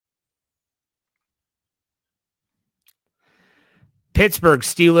Pittsburgh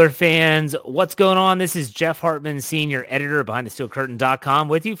Steeler fans, what's going on? This is Jeff Hartman, senior editor behind thesteelcurtain.com,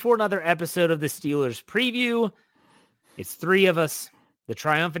 with you for another episode of the Steelers preview. It's three of us. The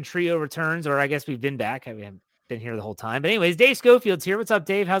triumphant trio returns, or I guess we've been back. We haven't been here the whole time. But anyways, Dave Schofield's here. What's up,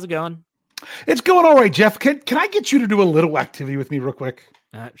 Dave? How's it going? It's going all right, Jeff. Can I get you to do a little activity with me real quick?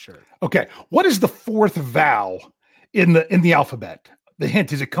 Sure. Okay. What is the fourth vowel in the alphabet? The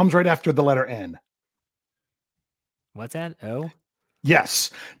hint is it comes right after the letter N. What's that? O? Yes.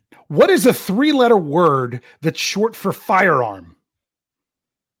 What is a three-letter word that's short for firearm?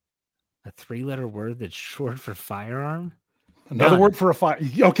 A three-letter word that's short for firearm? Another word for a fire.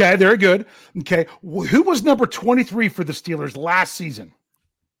 Okay, very good. Okay. Who was number 23 for the Steelers last season?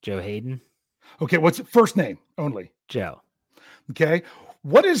 Joe Hayden. Okay, what's it? First name only? Joe. Okay.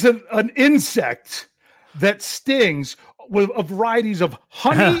 What is an insect that stings with varieties of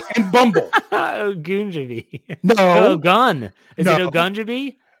honey and bumble? Ogunjobi. No. Ogun. Is it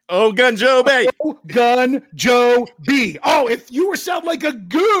Ogunjobi? Ogunjobi. Ogunjobi. Oh, if you were sound like a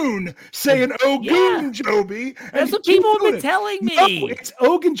goon saying Ogunjobi. Yeah. That's what people have been telling me. No, it's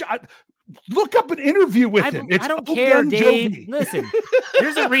Ogunjobi. Look up an interview with him. I don't care, Dave. Listen,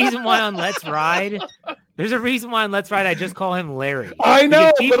 there's a reason why on Let's Ride. I just call him Larry. I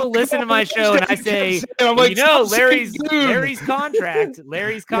know. Because people listen to my show and I say, Larry's contract.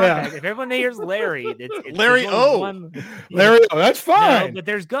 Yeah. If everyone hears Larry, it's Larry O. Larry O. That's fine. No, but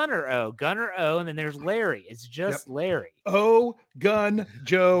there's Gunner O, and then there's Larry. It's just Larry. O Gun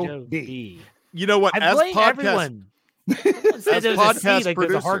Joe B. You know what? I blame everyone. As podcast like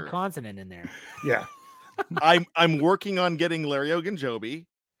producer, there's a hard consonant in there. Yeah. I'm working on getting Larry Ogunjobi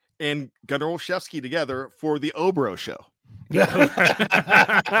and Gunnar Olszewski together for the Obro show. That's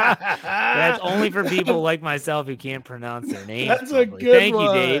only for people like myself who can't pronounce their names. That's a good Thank one.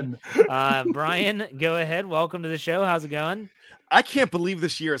 you, Dave. Brian, go ahead. Welcome to the show. How's it going? I can't believe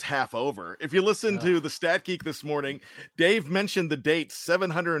this year is half over. If you listen to the Stat Geek this morning, Dave mentioned the date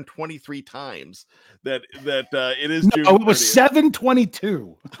 723 times that it is June 30th. It was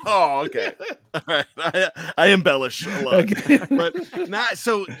 722. Oh, okay. All right. I embellish a lot. Okay. But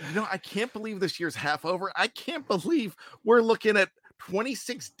I can't believe this year's half over. I can't believe we're looking at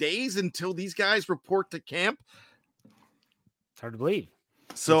 26 days until these guys report to camp. It's hard to believe.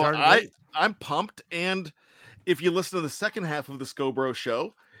 So I'm pumped, and if you listen to the second half of the Scobro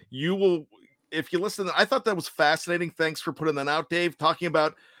show, you will. If you listen, I thought that was fascinating. Thanks for putting that out, Dave. Talking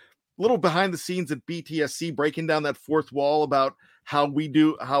about a little behind the scenes at BTSC, breaking down that fourth wall about how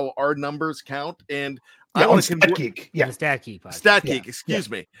our numbers count. And I want to Stat Geek. Yeah, Stat Geek. Stat Geek. Excuse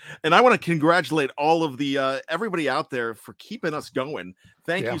me. And I want to congratulate all of the everybody out there for keeping us going.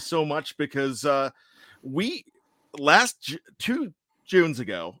 Thank you so much, because we last 2 Junes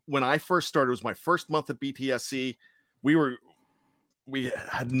ago, when I first started, it was my first month at BTSC. We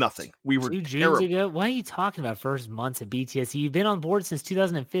had nothing. We were 2 Junes ago. What are you talking about? First months at BTSC? You've been on board since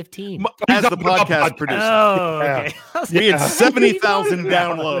 2015. As the podcast producer. Oh, okay. We had 70,000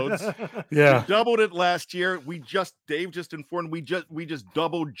 downloads. Yeah, we doubled it last year. Dave just informed we just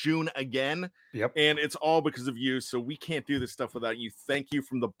doubled June again. Yep. And it's all because of you. So we can't do this stuff without you. Thank you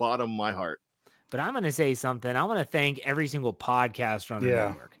from the bottom of my heart. But I'm going to say something. I want to thank every single podcaster on the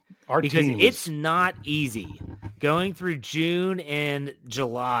network. Because it's not easy going through June and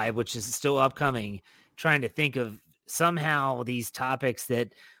July, which is still upcoming, trying to think of somehow these topics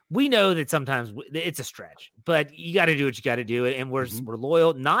that we know that sometimes it's a stretch, but you got to do what you got to do. And we're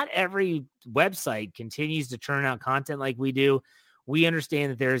loyal. Not every website continues to churn out content like we do. We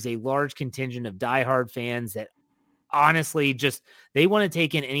understand that there is a large contingent of diehard fans that honestly they want to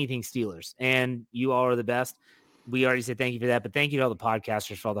take in anything Steelers, and you all are the best. We already said thank you for that, but thank you to all the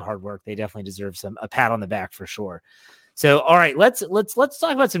podcasters for all the hard work. They definitely deserve a pat on the back for sure. So, all right, let's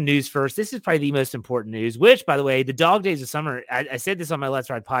talk about some news first. This is probably the most important news, which, by the way, the dog days of summer, I said this on my Let's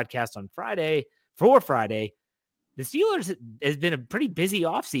Ride podcast on Friday. The Steelers has been a pretty busy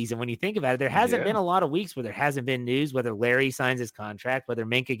offseason when you think about it. There hasn't been a lot of weeks where there hasn't been news, whether Larry signs his contract, whether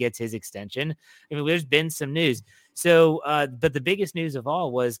Minkah gets his extension. I mean, there's been some news. So, but the biggest news of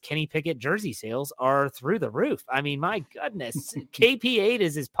all was Kenny Pickett jersey sales are through the roof. I mean, my goodness, KP8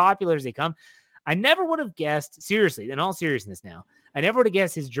 is as popular as they come. I never would have guessed, seriously, in all seriousness now, I never would have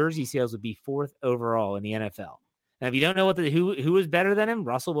guessed his jersey sales would be 4th overall in the NFL. Now, if you don't know who was better than him,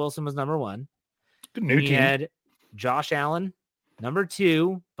 Russell Wilson was number 1. Good new team. Had Josh Allen, number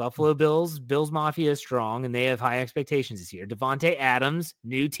 2. Buffalo Bills. Bills Mafia is strong, and they have high expectations this year. Devontae Adams,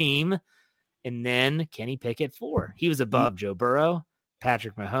 new team. And then Kenny Pickett, 4. He was above Joe Burrow,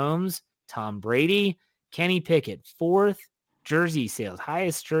 Patrick Mahomes, Tom Brady. Kenny Pickett, 4th jersey sales,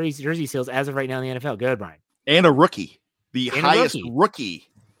 highest jersey sales as of right now in the NFL. Go ahead, Brian. And a rookie. the And a highest rookie. rookie.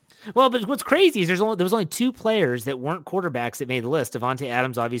 Well, but what's crazy is there was only 2 players that weren't quarterbacks that made the list. Devontae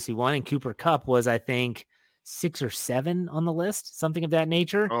Adams obviously won, and Cooper Kupp was, I think, 6 or 7 on the list, something of that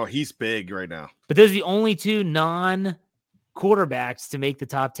nature. Oh, he's big right now. But those are the only 2 non-quarterbacks to make the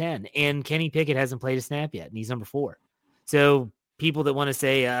top 10. And Kenny Pickett hasn't played a snap yet, and he's number 4. So people that want to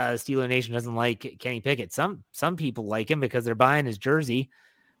say Steeler Nation doesn't like Kenny Pickett, some people like him because they're buying his jersey.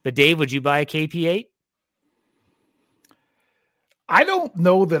 But Dave, would you buy a KP8? I don't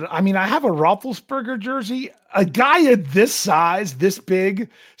know that. I mean, I have a Roethlisberger jersey. A guy at this size, this big,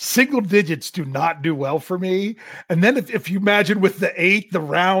 single digits do not do well for me. And then if you imagine with the 8, the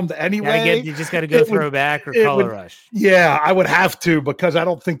round anyway, You just got to go throwback or color rush. Yeah, I would have to, because I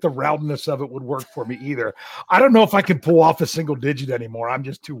don't think the roundness of it would work for me either. I don't know if I can pull off a single digit anymore. I'm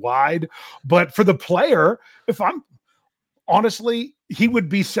just too wide. But for the player, honestly, he would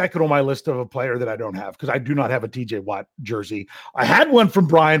be second on my list of a player that I don't have, because I do not have a TJ Watt jersey. I had one from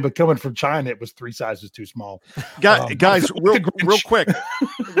Brian, but coming from China, it was 3 sizes too small. Guys, real quick,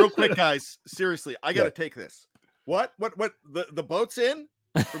 guys. Seriously, I got to take this. What? The boat's in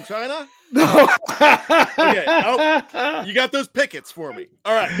from China? No. Okay. Oh, you got those pickets for me.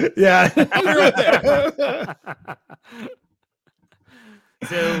 All right. Yeah. I'll be right there.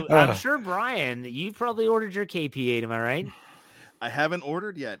 So I'm sure, Brian, you probably ordered your KP8. Am I right? I haven't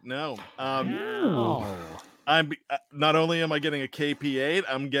ordered yet. No. No. I'm not only am I getting a KP8,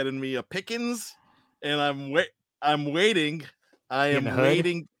 I'm getting me a Pickens, and I'm waiting. I am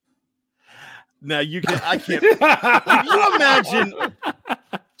waiting. Now I can't. Can you imagine,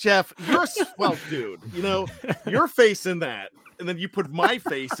 Jeff? Well, dude. You know your face in that, and then you put my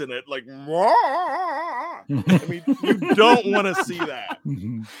face in it, like. I mean, you don't want to see that.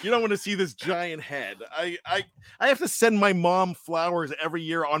 You don't want to see this giant head. I have to send my mom flowers every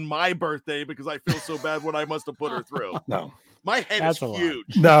year on my birthday because I feel so bad what I must have put her through. No, my head is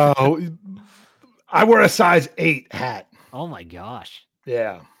huge. No, I wear a size 8 hat. Oh my gosh.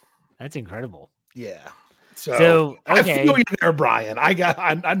 Yeah, that's incredible. Yeah. So okay. I feel you there, Brian. I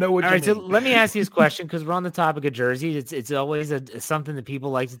know what you mean. So let me ask you this question, because we're on the topic of jerseys. It's always something that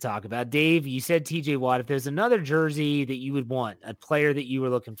people like to talk about. Dave, you said TJ Watt. If there's another jersey that you would want, a player that you were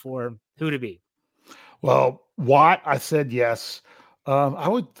looking for, who would it be? Well, Watt, I said yes. I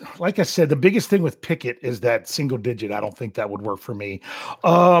would, like I said, the biggest thing with Pickett is that single digit. I don't think that would work for me.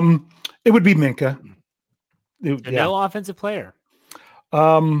 It would be Minka. No offensive player.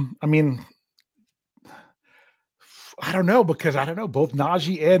 I mean, I don't know, because both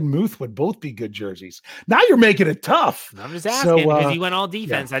Najee and Muth would both be good jerseys. Now you're making it tough. I'm just asking, because you went all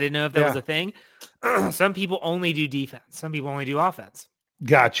defense. Yeah. I didn't know if that was a thing. Some people only do defense. Some people only do offense.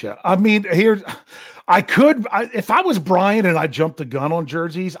 Gotcha. I mean, if I was Brian and I jumped the gun on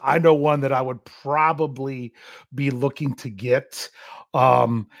jerseys, I know one that I would probably be looking to get.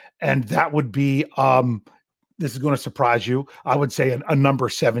 And that would be, this is going to surprise you, I would say a number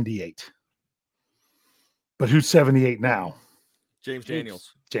 78. But who's 78 now? James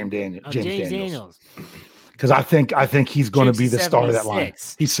Daniels. James James Daniels. Because I think he's going to be the star of that line.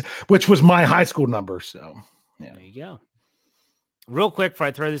 Which was my high school number. So yeah. There you go. Real quick before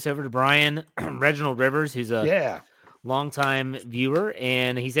I throw this over to Brian, Reginald Rivers, who's a longtime viewer,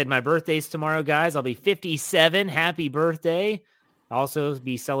 and he said, "My birthday's tomorrow, guys. I'll be 57. Happy birthday. I'll also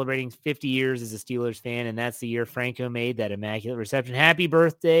be celebrating 50 years as a Steelers fan, and that's the year Franco made that immaculate reception. Happy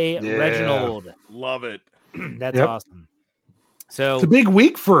birthday, Reginald. Love it. That's awesome. So it's a big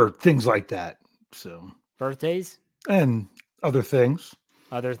week for things like that. So birthdays and other things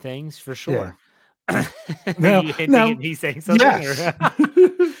for sure. Yeah. He's saying something. Yes.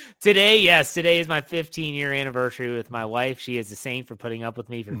 Today is my 15-year anniversary with my wife. She is a saint for putting up with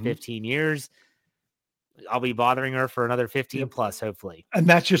me for 15 years. I'll be bothering her for another 15 plus, hopefully. And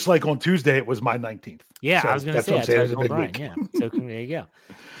that's just like on Tuesday, it was my 19th. Yeah, so I was going to say, that's a big week. Yeah, so there you go.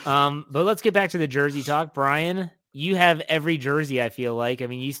 But let's get back to the jersey talk. Brian, you have every jersey, I feel like. I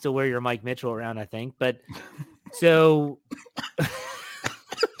mean, you still wear your Mike Mitchell around, I think. But so,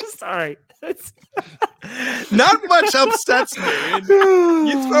 sorry. Not much upsets me.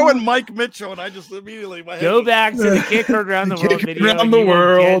 You throw in Mike Mitchell, and I just immediately go back to the kick around the world video. Around the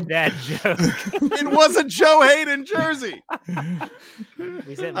world. That joke. It was a Joe Hayden jersey.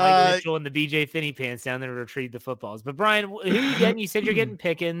 We sent Mike Mitchell in the BJ Finney pants down there to retrieve the footballs. But Brian, who are you getting? You said you're getting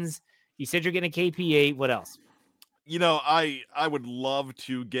Pickens. You said you're getting a KP8. What else? You know, I would love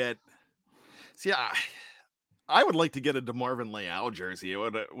to get. See, I would like to get a DeMarvin Leal jersey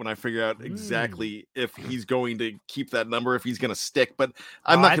when I figure out exactly if he's going to keep that number, if he's going to stick. But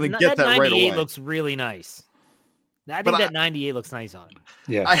I'm not going to get that right away. Looks really nice. I think that 98 looks nice on him.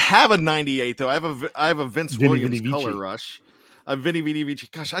 Yeah. I have a 98 though. I have a Vince Vinny Williams Vinny color Vici. rush. A Vinny Vinny Vici.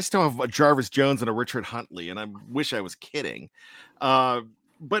 Gosh, I still have a Jarvis Jones and a Richard Huntley, and I wish I was kidding.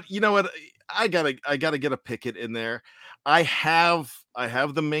 But you know what? I gotta get a Pickett in there. I have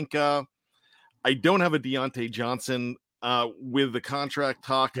the Minka. I don't have a Deontay Johnson. With the contract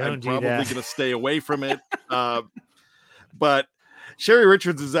talk, I'm probably going to stay away from it. But Sherry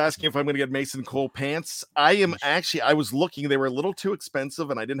Richards is asking if I'm going to get Mason Cole pants. I was looking, they were a little too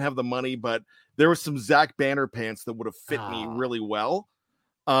expensive and I didn't have the money, but there were some Zach Banner pants that would have fit me really well.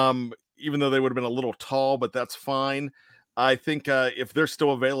 Even though they would have been a little tall, but that's fine. I think if they're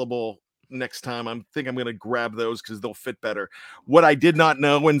still available next time, I'm going to grab those because they'll fit better. What I did not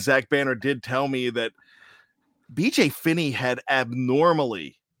know, and Zach Banner did tell me, that BJ Finney was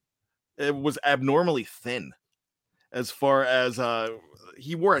abnormally thin. As far as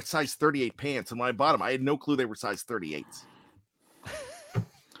he wore a size 38 pants, and when I bought them, I had no clue they were size 38s.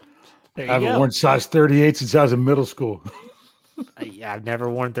 I haven't worn size 38 since I was in middle school. I've never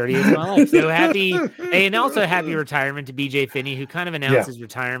worn 38s in my life. So happy, and also happy retirement to BJ Finney, who kind of announced his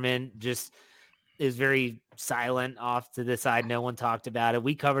retirement, just is very silent off to the side. No one talked about it.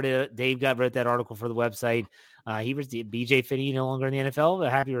 We covered it. Dave wrote that article for the website. He was BJ Finney, no longer in the NFL. A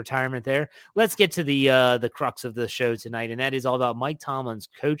happy retirement there. Let's get to the crux of the show tonight, and that is all about Mike Tomlin's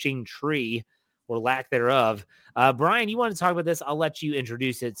coaching tree or lack thereof. Brian, you want to talk about this? I'll let you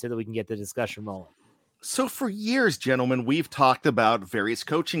introduce it so that we can get the discussion rolling. So for years, gentlemen, we've talked about various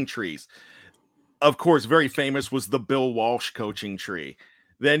coaching trees. Of course, very famous was the Bill Walsh coaching tree.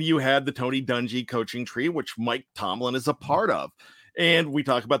 Then you had the Tony Dungy coaching tree, which Mike Tomlin is a part of. And we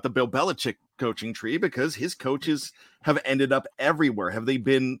talk about the Bill Belichick coaching tree because his coaches have ended up everywhere. Have they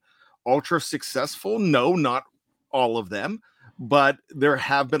been ultra successful? No, not all of them, but there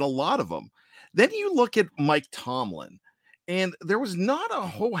have been a lot of them. Then you look at Mike Tomlin, and there was not a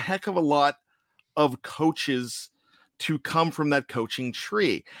whole heck of a lot of coaches to come from that coaching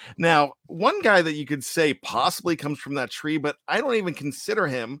tree. Now, one guy that you could say possibly comes from that tree, but I don't even consider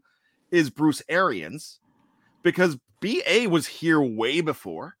him, is Bruce Arians, because BA was here way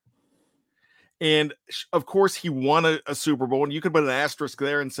before. And of course, he won a Super Bowl, and you could put an asterisk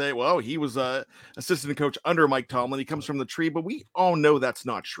there and say, well, he was a assistant coach under Mike Tomlin. He comes from the tree, but we all know that's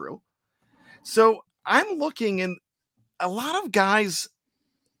not true. So I'm looking, and a lot of guys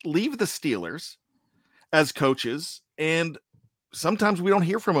leave the Steelers as coaches, and sometimes we don't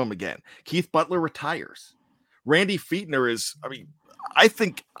hear from them again. Keith Butler retires. Randy Fichtner is, I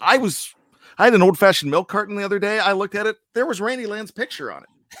think I had an old-fashioned milk carton the other day. I looked at it. There was Randy Land's picture on it.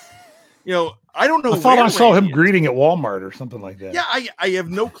 I don't know. I thought I saw him greeting at Walmart or something like that. Yeah, I have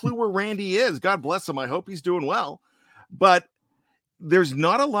no clue where Randy is. God bless him. I hope he's doing well. But there's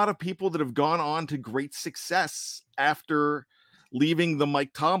not a lot of people that have gone on to great success after leaving the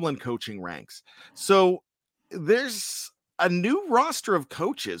Mike Tomlin coaching ranks. So there's a new roster of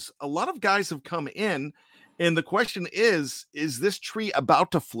coaches. A lot of guys have come in, and the question is this tree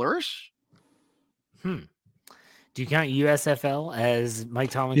about to flourish? Do you count USFL as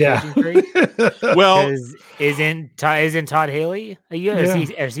Mike Tomlin coaching tree? Well, isn't Todd Haley? Or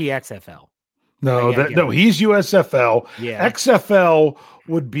is he XFL? No, he's USFL. Yeah. XFL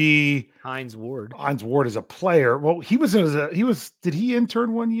would be Hines Ward. Hines Ward is a player. Well, did he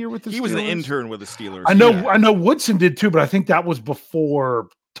intern one year with the Steelers? He was an intern with the Steelers. I know Woodson did too, but I think that was before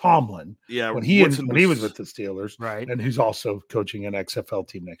Tomlin. Yeah, when he was with the Steelers, right? And who's also coaching an XFL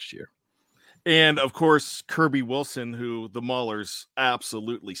team next year. And of course, Kirby Wilson, who the Maulers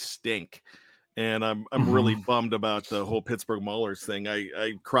absolutely stink. And I'm really bummed about the whole Pittsburgh Maulers thing.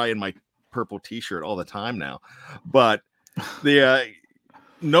 I cry in my purple t-shirt all the time now, but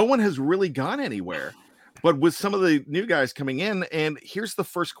no one has really gone anywhere. But with some of the new guys coming in, and here's the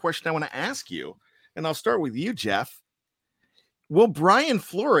first question I want to ask you, and I'll start with you, Jeff. Will Brian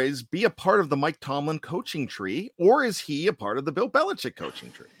Flores be a part of the Mike Tomlin coaching tree, or is he a part of the Bill Belichick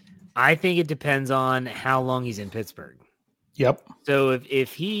coaching tree? I think it depends on how long he's in Pittsburgh. Yep. So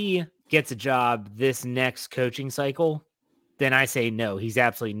if he gets a job this next coaching cycle, then I say no, he's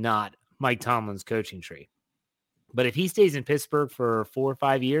absolutely not Mike Tomlin's coaching tree. But if he stays in Pittsburgh for 4 or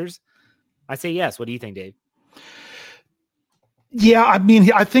 5 years, I say yes. What do you think, Dave? Yeah,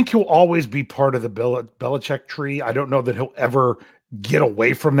 I think he'll always be part of the Belichick tree. I don't know that he'll ever get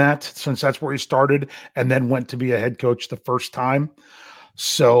away from that, since that's where he started and then went to be a head coach the first time.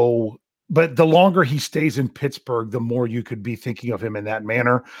 So, but the longer he stays in Pittsburgh, the more you could be thinking of him in that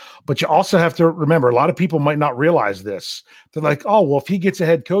manner. But you also have to remember, a lot of people might not realize this. They're like, oh, well, if he gets a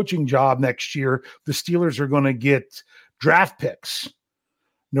head coaching job next year, the Steelers are going to get draft picks.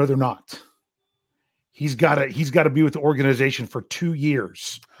 No, they're not. he's got to be with the organization for 2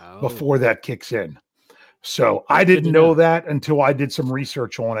 years before that kicks in. So I didn't know that until I did some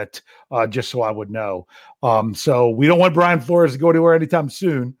research on it, just so I would know. So we don't want Brian Flores to go anywhere anytime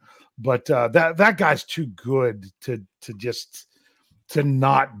soon, but that guy's too good to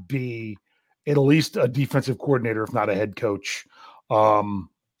not be at least a defensive coordinator, if not a head coach,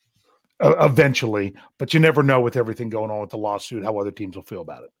 eventually. But you never know with everything going on with the lawsuit, how other teams will feel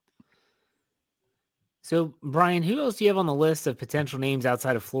about it. So, Brian, who else do you have on the list of potential names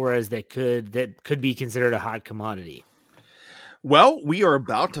outside of Flores that could be considered a hot commodity? Well, we are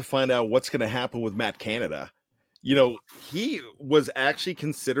about to find out what's going to happen with Matt Canada. He was actually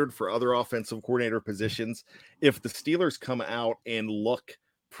considered for other offensive coordinator positions. If the Steelers come out and look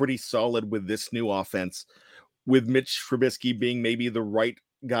pretty solid with this new offense, with Mitch Trubisky being maybe the right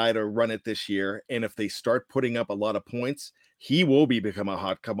guy to run it this year, and if they start putting up a lot of points, he will become a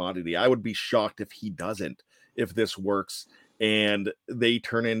hot commodity. I would be shocked if he doesn't, if this works and they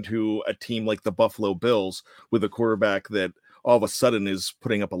turn into a team like the Buffalo Bills with a quarterback that all of a sudden is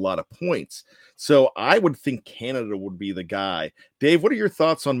putting up a lot of points. So I would think Canada would be the guy. Dave, what are your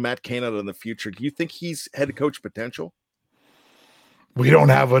thoughts on Matt Canada in the future? Do you think he's head coach potential? We don't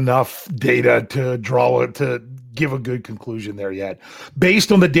have enough data to give a good conclusion there yet.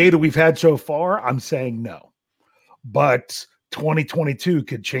 Based on the data we've had so far, I'm saying no. But 2022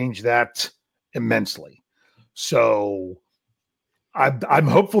 could change that immensely. So I'm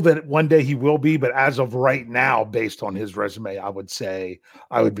hopeful that one day he will be, but as of right now, based on his resume, I would say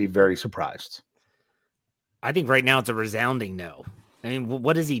I would be very surprised. I think right now it's a resounding no. I mean,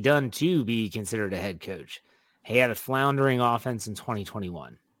 what has he done to be considered a head coach? He had a floundering offense in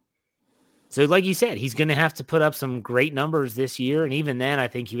 2021. So like you said, he's going to have to put up some great numbers this year. And even then, I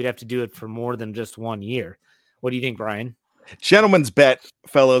think he would have to do it for more than just 1 year. What do you think, Brian? Gentleman's bet,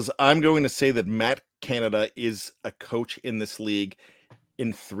 fellas. I'm going to say that Matt Canada is a coach in this league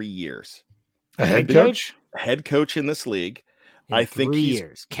in 3 years. A head coach? A head coach in this league. I think 3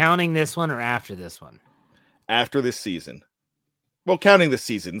 years. Counting this one or after this one? After this season. Well, counting this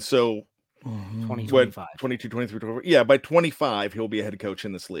season. So 2025. 22, 23, 24. Yeah, by 25, he'll be a head coach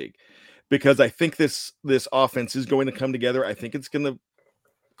in this league. Because I think this offense is going to come together. I think it's going to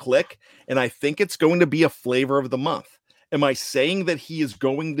click. And I think it's going to be a flavor of the month. Am I saying that he is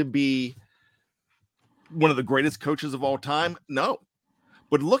going to be one of the greatest coaches of all time? No.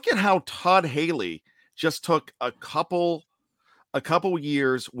 But look at how Todd Haley just took a couple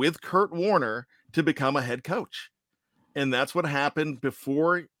years with Kurt Warner to become a head coach. And that's what happened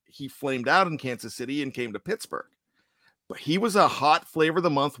before he flamed out in Kansas City and came to Pittsburgh. But he was a hot flavor of the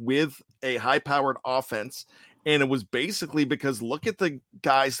month with a high-powered offense. And it was basically because look at the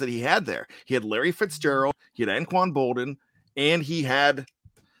guys that he had there. He had Larry Fitzgerald, he had Anquan Bolden, and he had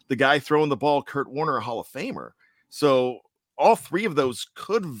the guy throwing the ball, Kurt Warner, a Hall of Famer. So all three of those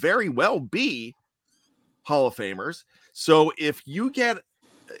could very well be Hall of Famers. So if you get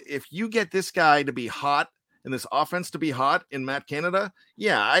this guy to be hot and this offense to be hot in Matt Canada,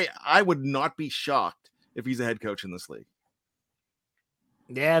 yeah, I would not be shocked if he's a head coach in this league.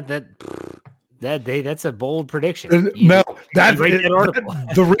 Yeah, that's a bold prediction.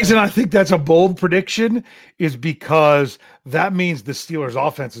 The reason I think that's a bold prediction is because that means the Steelers'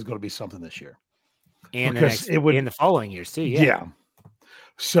 offense is going to be something this year, and in the following years too. Yeah.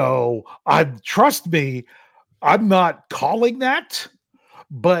 So trust me, I'm not calling that,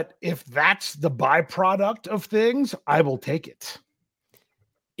 but if that's the byproduct of things, I will take it.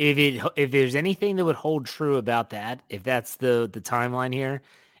 If there's anything that would hold true about that, if that's the timeline here,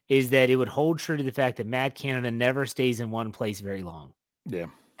 is that it would hold true to the fact that Matt Canada never stays in one place very long. Yeah.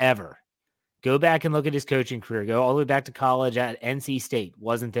 Ever. Go back and look at his coaching career. Go all the way back to college at NC State.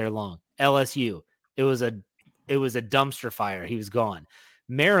 Wasn't there long. LSU. It was a dumpster fire. He was gone.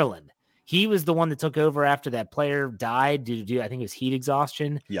 Maryland. He was the one that took over after that player died due to, I think it was heat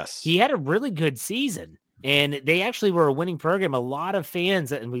exhaustion. Yes. He had a really good season. And they actually were a winning program. A lot of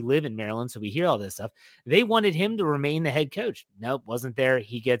fans, and we live in Maryland, so we hear all this stuff. They wanted him to remain the head coach. Nope, wasn't there.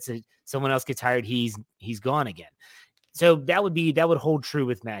 He gets it. Someone else gets hired. He's gone again. So that would hold true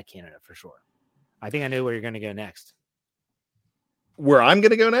with Matt Canada for sure. I think I know where you're going to go next. Where I'm going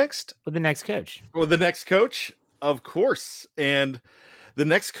to go next? With the next coach. With the next coach, of course. And the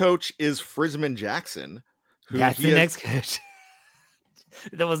next coach is Frisman Jackson. That's the next coach.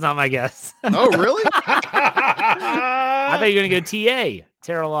 That was not my guess. Oh, really? I thought you were going to go TA,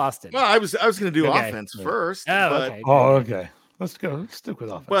 Terrell Austin. Well, I was going to do offense first. Okay. Okay. Let's go. Let's stick with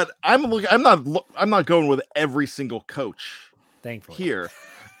offense. But I'm not going with every single coach. Thankfully here,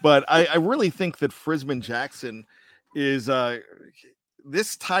 but I really think that Frisman Jackson is.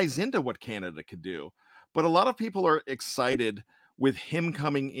 This ties into what Canada could do. but a lot of people are excited with him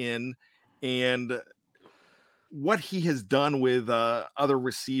coming in and what he has done with other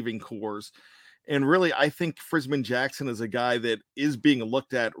receiving cores. And really, I think Frisman Jackson is a guy that is being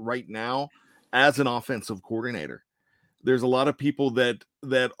looked at right now as an offensive coordinator. There's a lot of people that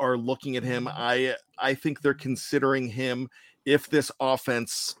are looking at him. I think they're considering him. If this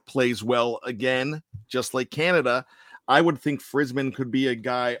offense plays well again, just like Canada, I would think Frisman could be a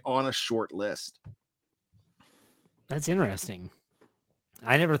guy on a short list. That's interesting.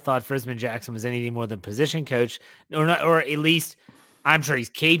 I never thought Frisman Jackson was anything more than position coach, or at least I'm sure he's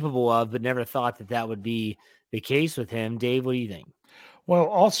capable of, but never thought that would be the case with him. Dave, what do you think? Well,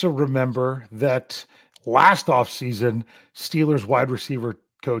 also remember that last offseason, Steelers wide receiver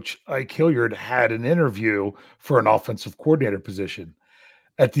coach Ike Hilliard had an interview for an offensive coordinator position.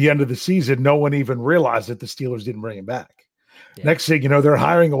 At the end of the season, no one even realized that the Steelers didn't bring him back. Yeah. Next thing you know, they're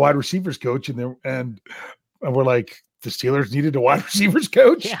hiring a wide receivers coach, and we're like, the Steelers needed a wide receivers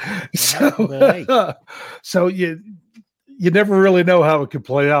coach. Yeah. So you never really know how it could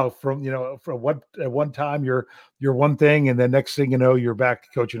play out from what at one time you're one thing, and then next thing you know, you're back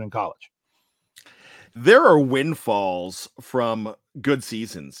coaching in college. There are windfalls from good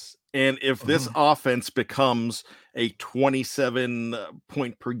seasons. And if this offense becomes a 27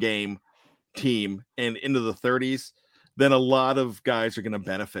 point per game team and into the 30s, then a lot of guys are going to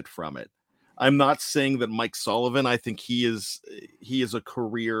benefit from it. I'm not saying that Mike Sullivan, I think he is a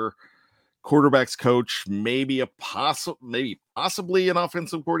career quarterbacks coach, maybe possibly an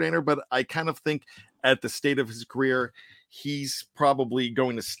offensive coordinator, but I kind of think at the state of his career, he's probably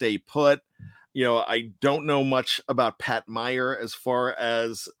going to stay put. I don't know much about Pat Meyer as far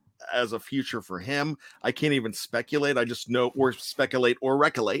as a future for him. I can't even speculate. I just know or speculate or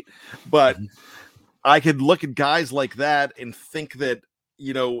recollate, but I could look at guys like that and think that,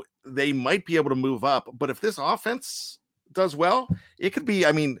 they might be able to move up. But if this offense does well, it could be,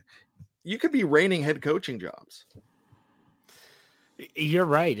 you could be reigning head coaching jobs. You're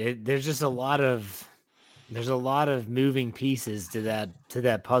right. There's just a lot of moving pieces to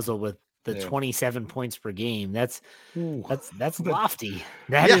that puzzle with the 27 points per game. That's lofty.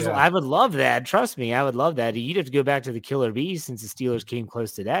 That is, I would love that. Trust me, I would love that. You'd have to go back to the Killer Bees since the Steelers came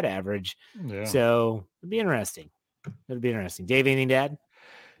close to that average. Yeah. So it'd be interesting. Dave, anything to add?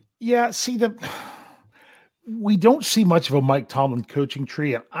 Yeah, see, we don't see much of a Mike Tomlin coaching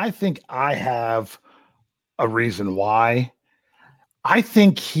tree, and I think I have a reason why. I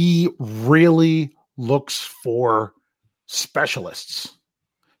think he really looks for specialists.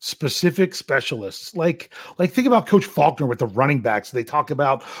 Specific specialists. Like think about Coach Faulkner with the running backs. They talk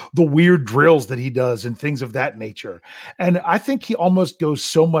about the weird drills that he does and things of that nature. And I think he almost goes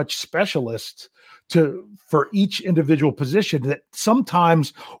so much specialist for each individual position that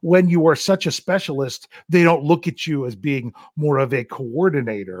sometimes when you are such a specialist, they don't look at you as being more of a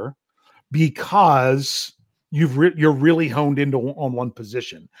coordinator because you're really honed into on one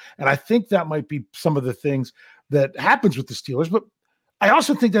position. And I think that might be some of the things that happens with the Steelers, but I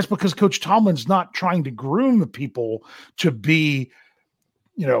also think that's because Coach Tomlin's not trying to groom the people to be,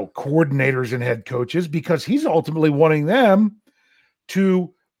 coordinators and head coaches, because he's ultimately wanting them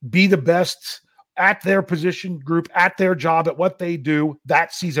to be the best at their position group, at their job, at what they do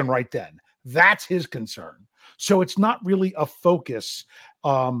that season right then. That's his concern. So it's not really a focus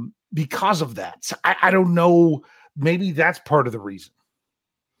because of that. So I don't know. Maybe that's part of the reason.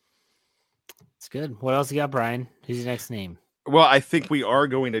 It's good. What else you got, Brian? Who's your next name? Well, I think we are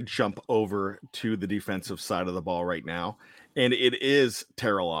going to jump over to the defensive side of the ball right now, and it is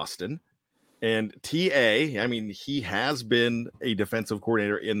Terrell Austin. And TA, he has been a defensive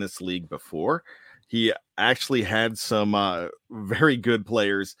coordinator in this league before. He actually had some very good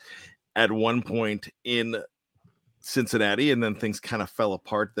players at one point in Cincinnati, and then things kind of fell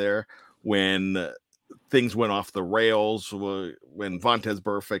apart there when things went off the rails, when Vontaze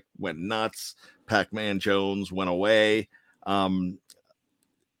Burfict went nuts, Pac-Man Jones went away. So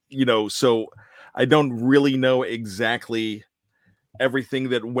I don't really know exactly everything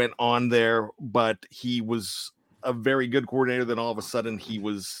that went on there, but he was a very good coordinator. Then all of a sudden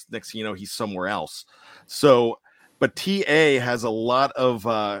next thing you know, he's somewhere else. So, but TA has a lot of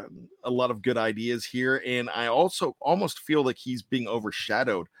good ideas here. And I also almost feel like he's being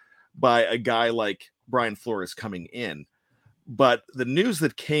overshadowed by a guy like Brian Flores coming in. But the news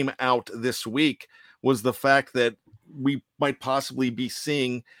that came out this week was the fact that we might possibly be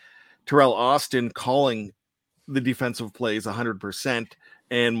seeing Terrell Austin calling the defensive plays 100%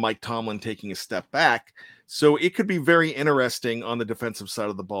 and Mike Tomlin taking a step back. So it could be very interesting on the defensive side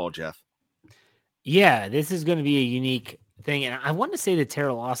of the ball, Jeff. Yeah, this is going to be a unique thing. And I want to say that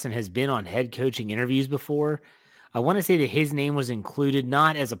Terrell Austin has been on head coaching interviews before. I want to say that his name was included,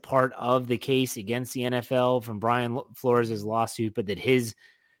 not as a part of the case against the NFL from Brian Flores' lawsuit, but that his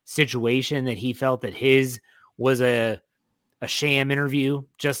situation, that he felt that his was a sham interview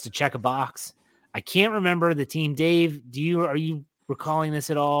just to check a box. I can't remember the team. Dave, are you recalling this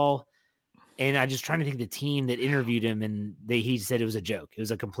at all? And I just trying to think of the team that interviewed him, and he said it was a joke. It was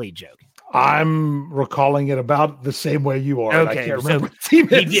a complete joke. I'm recalling it about the same way you are. Okay, I can't so remember what team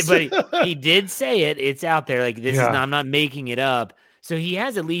he did, but he did say it. It's out there. Like this is not, I'm not making it up. So he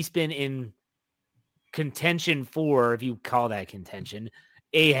has at least been in contention for, if you call that contention,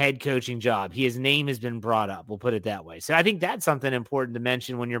 a head coaching job. His name has been brought up. We'll put it that way. So I think that's something important to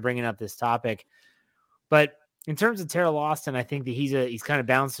mention when you're bringing up this topic. But in terms of Terrell Austin, I think that he's kind of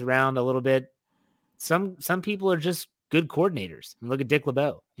bounced around a little bit. Some people are just good coordinators. Look at Dick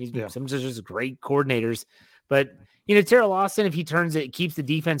LeBeau. Some just great coordinators. But Terrell Austin, if he keeps the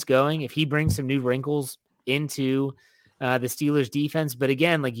defense going, if he brings some new wrinkles into the Steelers defense. But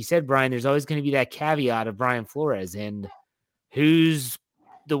again, like you said, Brian, there's always going to be that caveat of Brian Flores, and who's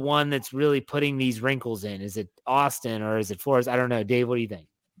the one that's really putting these wrinkles in? Is it Austin or is it Flores? I don't know. Dave, what do you think?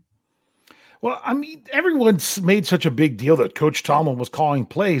 Well, I mean, everyone's made such a big deal that Coach Tomlin was calling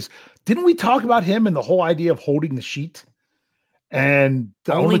plays. Didn't we talk about him and the whole idea of holding the sheet? And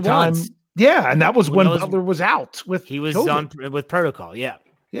the only time, and that was when Butler was out with he was COVID. on with protocol.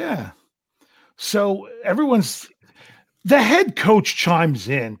 Yeah. So the head coach chimes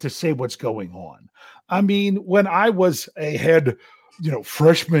in to say what's going on. I mean, when I was a head,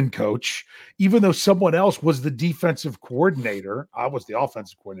 freshman coach, even though someone else was the defensive coordinator, I was the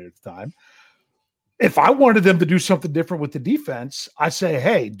offensive coordinator at the time. If I wanted them to do something different with the defense, I say,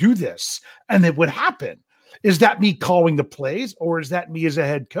 hey, do this. And it would happen. Is that me calling the plays, or is that me as a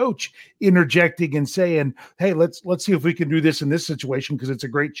head coach interjecting and saying, hey, let's see if we can do this in this situation because it's a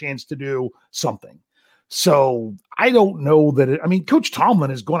great chance to do something. So I don't know that Coach Tomlin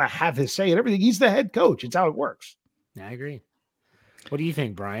is going to have his say in everything. He's the head coach. It's how it works. I agree. What do you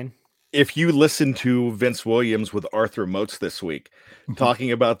think, Brian? If you listen to Vince Williams with Arthur Moats this week,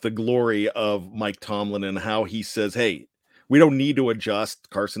 talking about the glory of Mike Tomlin and how he says, hey, we don't need to adjust.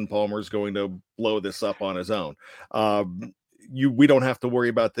 Carson Palmer is going to blow this up on his own. We don't have to worry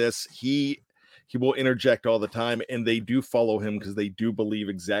about this. He will interject all the time, and they do follow him because they do believe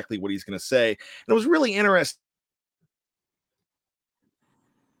exactly what he's going to say. And it was really interesting.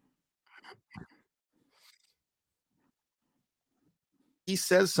 He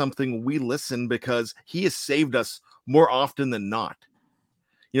says something, we listen because he has saved us more often than not.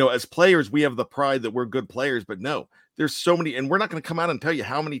 As players, we have the pride that we're good players, but no, there's so many, and we're not going to come out and tell you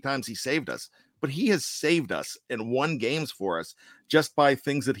how many times he saved us, but he has saved us and won games for us just by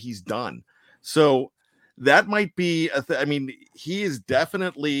things that he's done. So that might be he is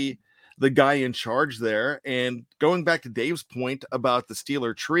definitely the guy in charge there. And going back to Dave's point about the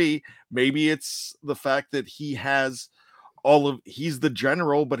Steeler tree, maybe it's the fact that he has he's the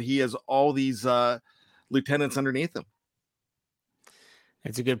general, but he has all these lieutenants underneath him.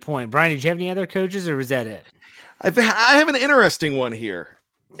 That's a good point. Brian, did you have any other coaches, or was that it? I have an interesting one here,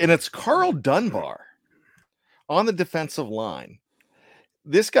 and it's Carl Dunbar on the defensive line.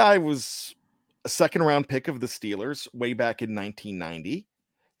 This guy was a second-round pick of the Steelers way back in 1990.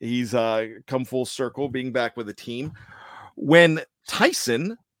 He's come full circle, being back with the team. When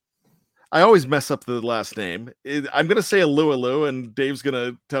Tyson, I always mess up the last name. I'm going to say Alu, and Dave's going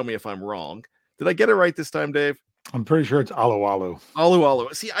to tell me if I'm wrong. Did I get it right this time, Dave? I'm pretty sure it's Alu. Alu.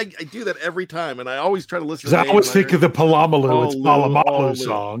 See, I do that every time, and I always try to listen to I always think of the Palamalu. It's Palamalu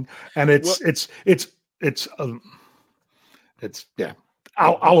song, and it's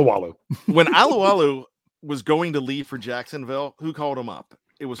Alu. When Alu was going to leave for Jacksonville, who called him up?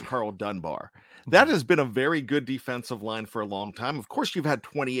 It was Carl Dunbar. That has been a very good defensive line for a long time. Of course, you've had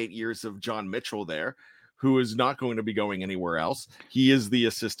 28 years of John Mitchell there, who is not going to be going anywhere else. He is the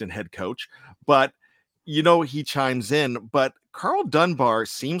assistant head coach, but he chimes in. But Carl Dunbar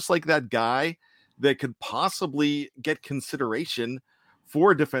seems like that guy that could possibly get consideration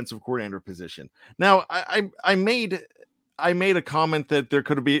for a defensive coordinator position. Now, I made a comment that there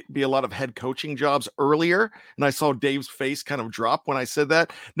could be a lot of head coaching jobs earlier, and I saw Dave's face kind of drop when I said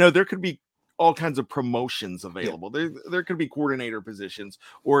that. No, there could be all kinds of promotions available. Yeah. There could be coordinator positions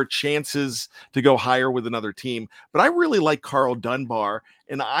or chances to go higher with another team. But I really like Carl Dunbar,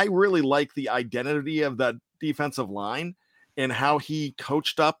 and I really like the identity of that defensive line and how he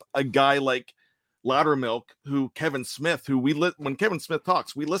coached up a guy like Loudermilk, Kevin Smith, when Kevin Smith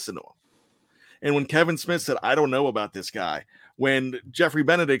talks, we listen to him. And when Kevin Smith said, I don't know about this guy, when Jeffrey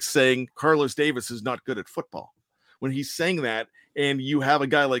Benedict's saying Carlos Davis is not good at football, when he's saying that, and you have a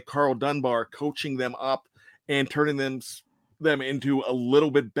guy like Carl Dunbar coaching them up and turning them into a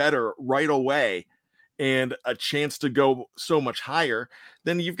little bit better right away and a chance to go so much higher,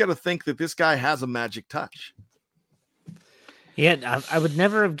 then you've got to think that this guy has a magic touch. Yeah, I would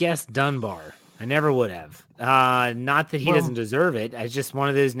never have guessed Dunbar. I never would have. Not that he doesn't deserve it. It's just one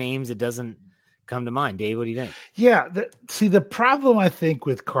of those names that doesn't come to mind. Dave, what do you think? Yeah, the problem I think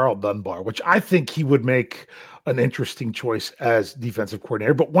with Carl Dunbar, which I think he would make an interesting choice as defensive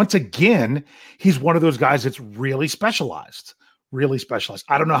coordinator, but once again, he's one of those guys that's really specialized.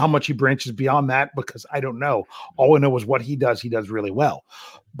 I don't know how much he branches beyond that because I don't know. All I know is what he does really well.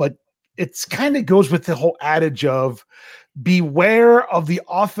 But it's kind of goes with the whole adage of beware of the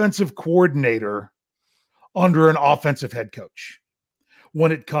offensive coordinator under an offensive head coach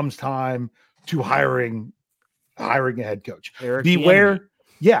when it comes time to hiring a head coach. Beware of,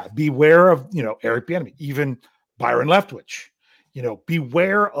 Eric Bieniemy, even Byron Leftwich.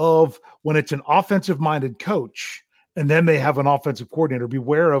 Beware of when it's an offensive minded coach and then they have an offensive coordinator,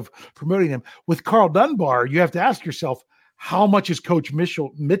 beware of promoting them. With Carl Dunbar, you have to ask yourself, how much is Coach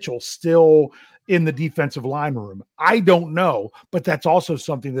Mitchell still in the defensive line room? I don't know, but that's also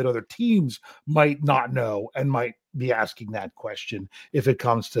something that other teams might not know and might be asking that question if it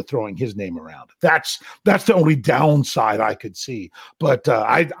comes to throwing his name around. That's the only downside I could see. But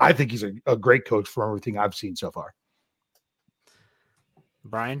I think he's a great coach for everything I've seen so far.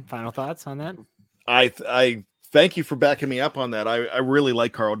 Brian, final thoughts on that? I thank you for backing me up on that. I really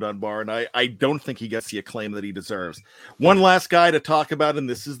like Carl Dunbar, and I don't think he gets the acclaim that he deserves. One last guy to talk about, and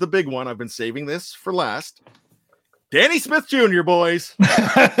this is the big one. I've been saving this for last. Danny Smith Jr., boys.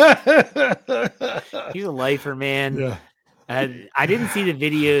 He's a lifer, man. Yeah. I didn't see the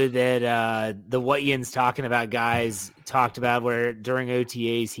video that the What Ian's talking about guys talked about where during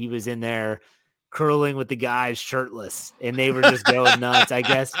OTAs he was in there curling with the guys shirtless and they were just going nuts. I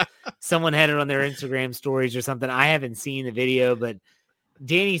guess someone had it on their Instagram stories or something. I haven't seen the video, but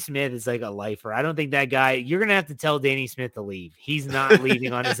Danny Smith is like a lifer. I don't think that guy, you're going to have to tell Danny Smith to leave. He's not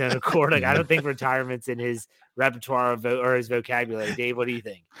leaving on his own accord. Like, I don't think retirement's in his repertoire or his vocabulary. Dave, what do you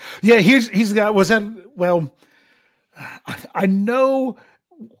think? Yeah, he's got, I know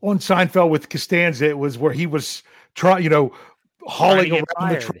on Seinfeld with Costanza, it was where he was hauling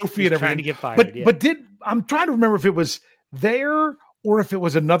around the trophy and everything. Trying to get fired, but I'm trying to remember if it was there or if it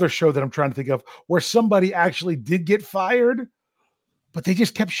was another show that I'm trying to think of where somebody actually did get fired, but they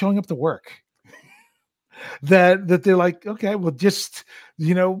just kept showing up to work. That they're like, okay, well, just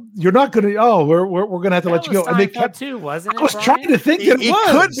you're not going to. Oh, we're going to have to let you go. And they kept too, wasn't it? I was trying to think that it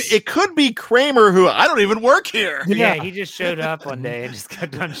was. It could be Kramer, who I don't even work here. Yeah, he just showed up one day and just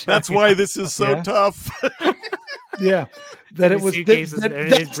got done. That's why this is so tough. Yeah, that it was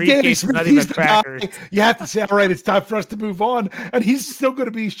that's Danny Smith. He's the guy. You have to say, all right, it's time for us to move on, and he's still going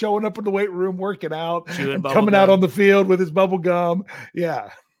to be showing up in the weight room, working out, and coming out on the field with his bubble gum. Yeah,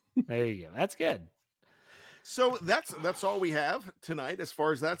 there you go. That's good. So that's all we have tonight as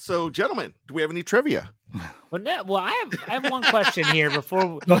far as that. So, gentlemen, do we have any trivia? Well, I have one question here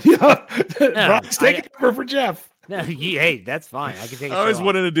before. Brock's taking over for Jeff. No, hey, that's fine. I can take it. I always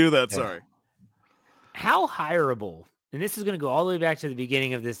wanted to do that. Sorry. How hireable, and this is going to go all the way back to the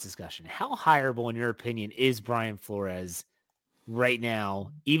beginning of this discussion. How hireable, in your opinion, is Brian Flores right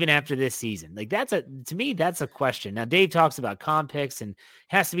now, even after this season? Like, to me, that's a question. Now, Dave talks about comp picks and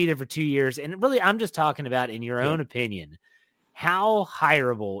has to be there for 2 years. And really, I'm just talking about, in your own opinion, how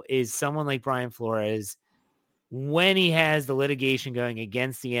hireable is someone like Brian Flores when he has the litigation going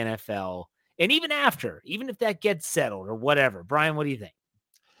against the NFL? And even after, even if that gets settled or whatever, Brian, what do you think?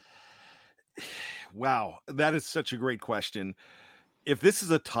 Wow, that is such a great question. If this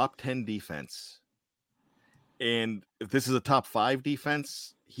is a top 10 defense, and if this is a top 5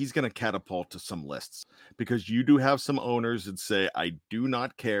 defense, he's going to catapult to some lists, because you do have some owners that say, I do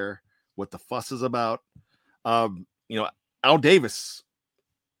not care what the fuss is about. Al Davis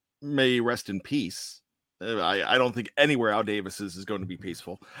may rest in peace. I don't think anywhere Al Davis is going to be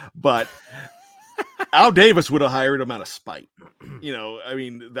peaceful, but Al Davis would have hired him out of spite.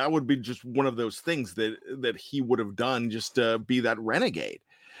 That would be just one of those things that he would have done just to be that renegade.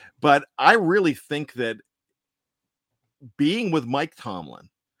 But I really think that being with Mike Tomlin,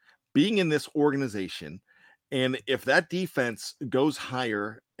 being in this organization, and if that defense goes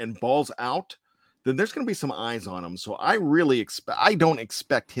higher and balls out, then there's going to be some eyes on him. So I don't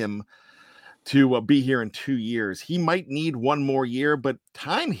expect him to be here in 2 years. He might need one more year, but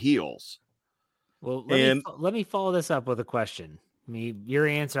time heals. Well, let me follow this up with a question. Your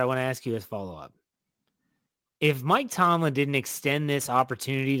answer, I want to ask you as follow-up. If Mike Tomlin didn't extend this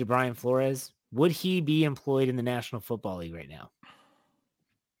opportunity to Brian Flores, would he be employed in the National Football League right now?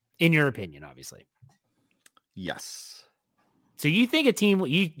 In your opinion, obviously. Yes. So you think a team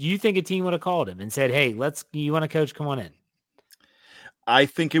you think a team would have called him and said, "Hey, you want to coach? Come on in." I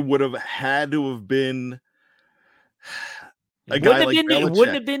think it would have had to have been It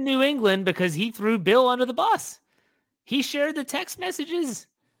wouldn't have been New England because he threw Bill under the bus. He shared the text messages.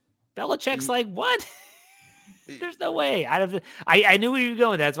 Belichick's like, what? There's no way. I knew where you were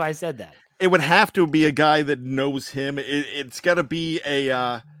going. That's why I said that. It would have to be a guy that knows him. It's got to be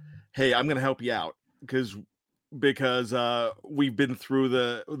a, hey, I'm going to help you out because we've been through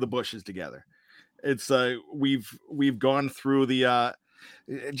the bushes together. It's we've gone through the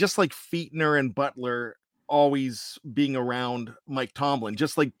just like Fietner and Butler always being around Mike Tomlin,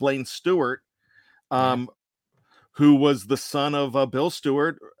 just like Blaine Stewart, who was the son of Bill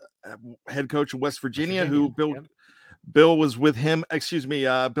Stewart, head coach of West Virginia, Bill was with him.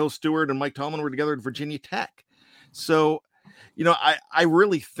 Bill Stewart and Mike Tomlin were together at Virginia Tech. So, I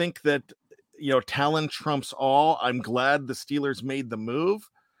really think that, talent trumps all. I'm glad the Steelers made the move.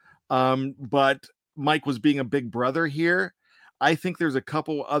 But Mike was being a big brother here. I think there's a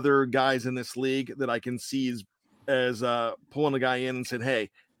couple other guys in this league that I can see as pulling a guy in and said,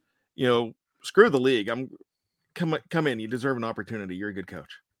 hey, screw the league. Come in. You deserve an opportunity. You're a good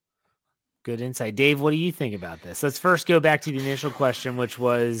coach. Good insight. Dave, what do you think about this? Let's first go back to the initial question, which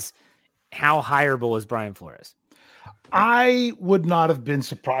was how hireable is Brian Flores? I would not have been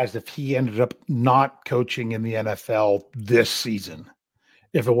surprised if he ended up not coaching in the NFL this season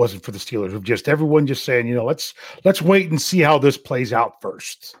if it wasn't for the Steelers. Of just everyone just saying, let's wait and see how this plays out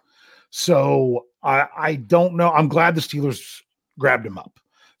first. So I don't know. I'm glad the Steelers grabbed him up.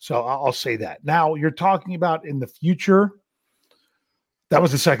 So I'll say that. Now you're talking about in the future. That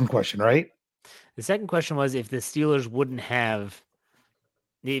was the second question, right? The second question was if the Steelers wouldn't have.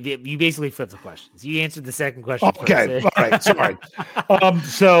 You basically flipped the questions. You answered the second question. Okay, first. All right, sorry.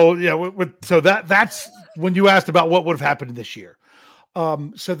 So that's when you asked about what would have happened this year.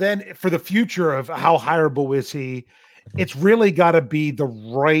 So then for the future of how hireable is he, it's really got to be the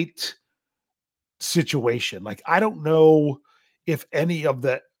right situation. Like I don't know if any of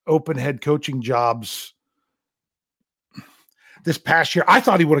the open head coaching jobs this past year, I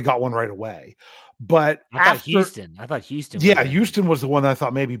thought he would have got one right away. But I thought Houston. Yeah, Houston was the one that I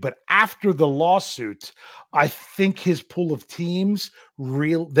thought maybe. But after the lawsuit, I think his pool of teams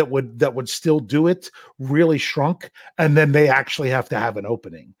that would still do it really shrunk, and then they actually have to have an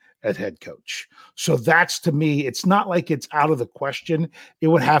opening at head coach. So that's, to me, it's not like it's out of the question. It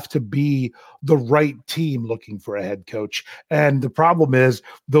would have to be the right team looking for a head coach, and the problem is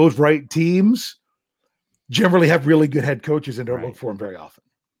those right teams generally have really good head coaches and don't look for them very often.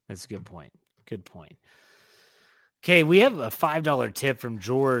 That's a good point. Good point. Okay, we have a $5 tip from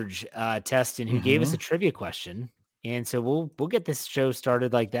George Teston, who gave us a trivia question. And so we'll get this show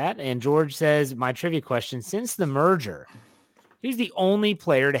started like that. And George says, my trivia question, since the merger, who's the only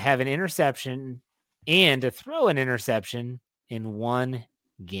player to have an interception and to throw an interception in one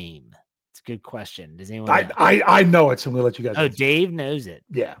game? It's a good question. Does anyone know? I know it, so I'm going to let you guys know. Dave knows it.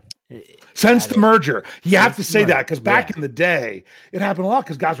 Yeah. Since the merger. You have to say that because back in the day, it happened a lot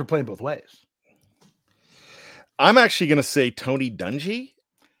because guys were playing both ways. I'm actually going to say Tony Dungy.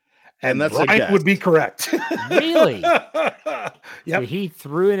 And that's Ryan would be correct. Really? Yeah. So he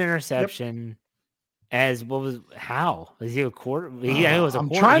threw an interception as how? Was he a quarter? I'm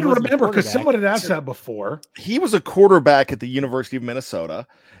trying to remember because someone had asked that before. He was a quarterback at the University of Minnesota,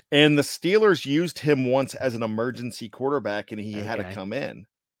 and the Steelers used him once as an emergency quarterback, and he had to come in.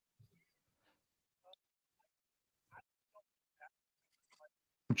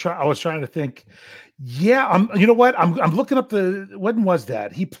 I was trying to think. Yeah, you know what? I'm looking up when was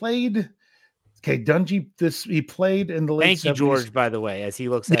that? He played. Okay, Dungy. He played in the late. Thank you, 70s. George. By the way, as he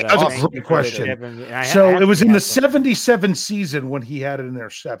looks at that was a great question. So it was in the 77 season when he had an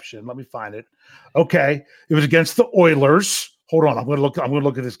interception. Let me find it. Okay, it was against the Oilers. Hold on, I'm going to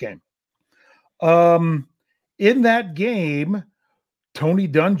look at this game. In that game, Tony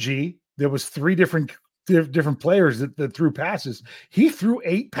Dungy. There was three different players that threw passes. He threw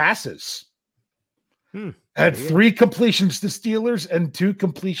 8 passes. Had 3 completions to Steelers and 2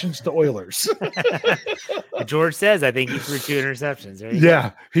 completions to Oilers. George says, I think he threw 2 interceptions.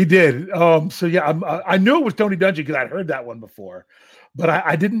 He did. So yeah, I knew it was Tony Dungy because I'd heard that one before, but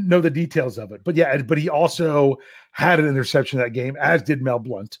I didn't know the details of it. But he also had an interception that game, as did Mel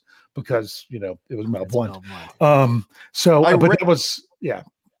Blount, because it was Mel Blount.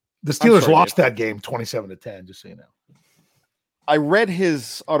 The Steelers lost that game 27-10, just so you know. I read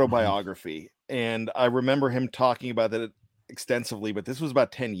his autobiography, and I remember him talking about that extensively, but this was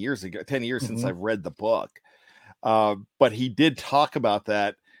about 10 years ago, 10 years since I've read the book. But he did talk about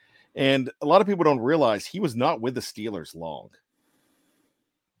that. And a lot of people don't realize he was not with the Steelers long.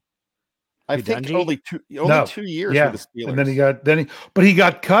 I think only 2 years with the Steelers. And then he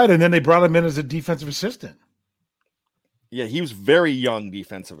got cut, and then they brought him in as a defensive assistant. Yeah, he was very young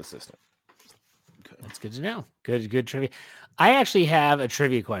defensive assistant. That's good to know. Good trivia. I actually have a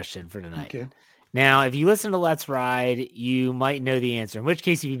trivia question for tonight. Okay. Now, if you listen to Let's Ride, you might know the answer. In which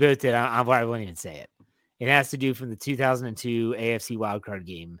case, if you both did, I won't even say it. It has to do from the 2002 AFC wildcard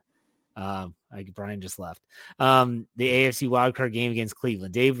game. Brian just left. The AFC wildcard game against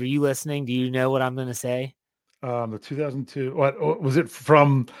Cleveland. Dave, were you listening? Do you know what I'm going to say? The 2002. What was it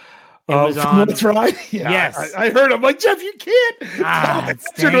from? It was on. That's right. Yeah, yes, I heard. I'm like, Jeff, you can't. I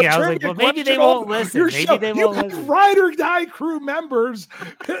was like, well, maybe they won't listen. Maybe they won't listen. Ride or Die crew members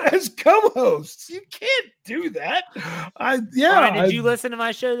as co-hosts. You can't do that. Brian, did you listen to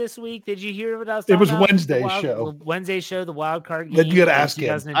my show this week? Did you hear what I was talking about? It was Wednesday's show. Wednesday show, the wild card game. Then you got to ask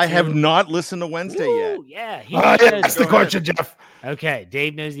him. I have not listened to Wednesday yet. Yeah. That's the question, Jeff. Okay,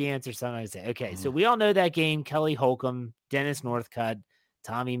 Dave knows the answer. Something I say. Okay, so we all know that game. Kelly Holcomb, Dennis Northcutt,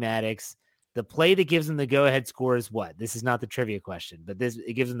 Tommy Maddox. The play that gives them the go-ahead score is what? This is not the trivia question, but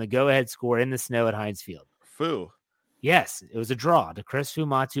it gives them the go-ahead score in the snow at Heinz Field. Foo. Yes, it was a draw to Chris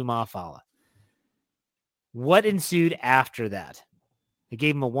Fumatu Mafala. What ensued after that? It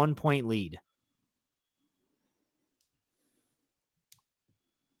gave him a 1-point lead.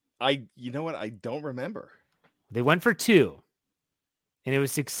 You know what? I don't remember. They went for 2, and it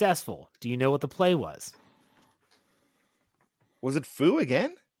was successful. Do you know what the play was? Was it Foo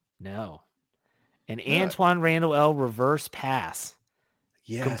again? No. An Antoine Randall L. reverse pass.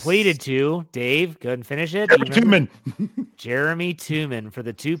 Yes. Completed to Dave. Go ahead and finish it. Jeremy Tooman for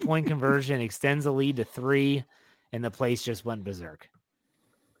the 2-point conversion extends the lead to 3, and the place just went berserk.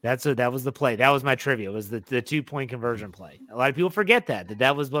 That was the play. That was my trivia. It was the 2-point conversion play. A lot of people forget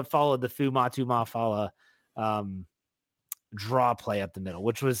that was what followed the Fumatu Mafala draw play up the middle,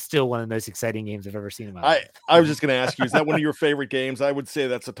 which was still one of the most exciting games I've ever seen in my life. I was just going to ask you, is that one of your favorite games? I would say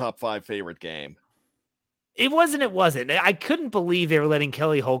that's a top 5 favorite game. It wasn't. I couldn't believe they were letting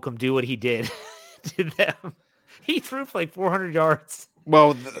Kelly Holcomb do what he did to them. He threw for like 400 yards.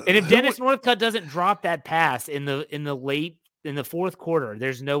 Well, and if Dennis Northcutt doesn't drop that pass in the fourth quarter,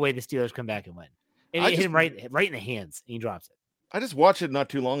 there's no way the Steelers come back and win. And it hit him right in the hands, and he drops it. I just watched it not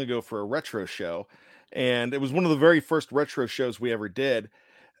too long ago for a retro show, and it was one of the very first retro shows we ever did.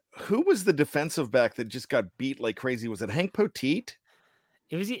 Who was the defensive back that just got beat like crazy? Was it Hank Poteet?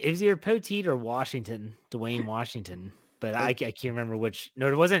 It was either Poteet or Dwayne Washington, but I can't remember which. No,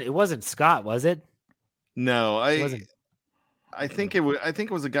 it wasn't. It wasn't Scott, was it? No, I think it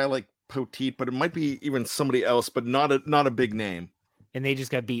was a guy like Poteet, but it might be even somebody else, but not a big name. And they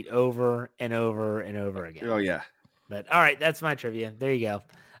just got beat over and over and over again. Oh yeah. But all right, that's my trivia. There you go.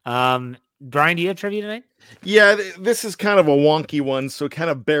 Brian, do you have trivia tonight? Yeah, this is kind of a wonky one, so kind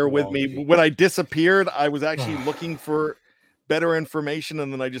of bear with me. When I disappeared, I was actually looking for better information,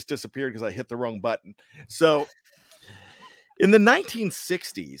 and then I just disappeared because I hit the wrong button. So in the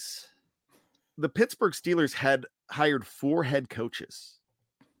 1960s, the Pittsburgh Steelers had hired 4 head coaches.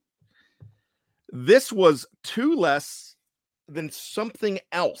 This was 2 less than something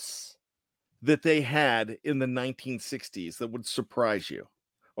else that they had in the 1960s that would surprise you.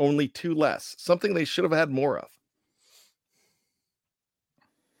 Only 2 less. Something they should have had more of.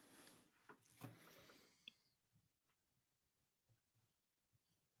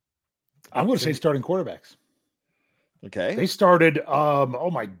 I'm going to say starting quarterbacks. Okay. They started,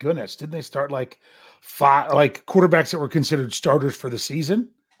 oh my goodness. Didn't they start like 5, like quarterbacks that were considered starters for the season?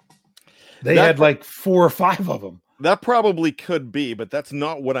 They had like 4 or 5 of them. That probably could be, but that's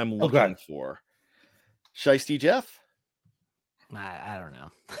not what I'm looking for. Shiesty Jeff? I don't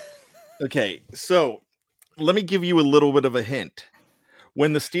know. Okay, so let me give you a little bit of a hint.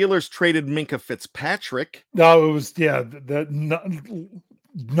 When the Steelers traded Minkah Fitzpatrick... No, it was, the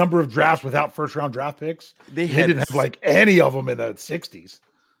number of drafts without first-round draft picks. They didn't have like any of them in the 60s.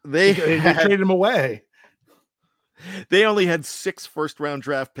 They traded them away. They only had 6 first-round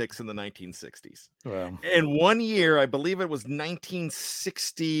draft picks in the 1960s. Wow. And one year, I believe it was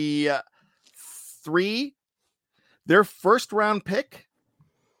 1963, their first-round pick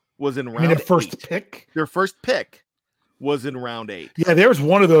was in round 8. Their first pick was in round 8. Yeah, there was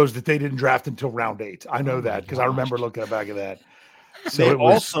one of those that they didn't draft until round 8. I know that because I remember looking back at that. So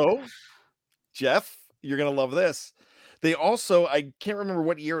also, Jeff, you're going to love this. They also, I can't remember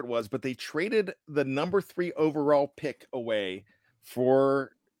what year it was, but they traded the number 3 overall pick away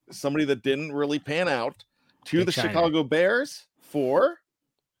for somebody that didn't really pan out. to Dick the Shiner. Chicago Bears for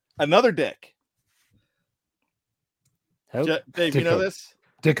another Dick. Hope? Dave, Dick you know Hoke. this?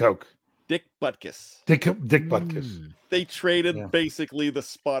 Dick Hoke. Dick Butkus. Dick Butkus. They traded Yeah. basically the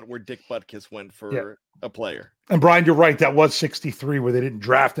spot where Dick Butkus went for a player. And Brian, you're right. That was 63 where they didn't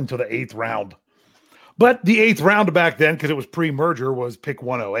draft until the 8th round. But the 8th round back then, because it was pre-merger, was pick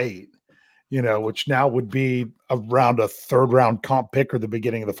 108, which now would be around a 3rd round comp pick or the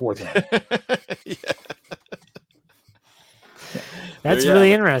beginning of the 4th round. Yeah. That's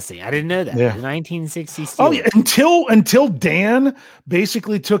really interesting. I didn't know that. Yeah. The 1960 Steelers. Oh, yeah. Until Dan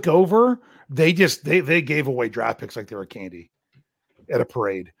basically took over, they gave away draft picks like they were candy at a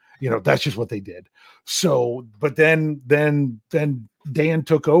parade. That's just what they did. So, but then Dan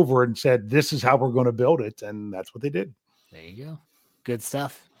took over and said, "This is how we're going to build it," and that's what they did. There you go. Good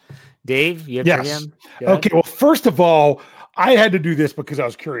stuff. Dave, you have Yes. him? Okay. Well, first of all, I had to do this because I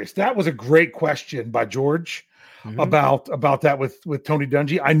was curious. That was a great question by George. About that with Tony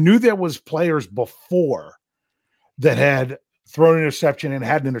Dungy. I knew there was players before that had thrown an interception and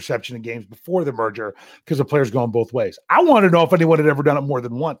had an interception in games before the merger because the players going both ways. I want to know if anyone had ever done it more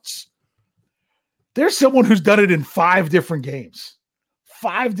than once. There's someone who's done it in 5 different games.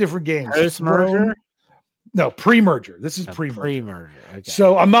 5 different games. Post-merger? No, pre-merger. This is pre-merger. Pre-merger. Okay.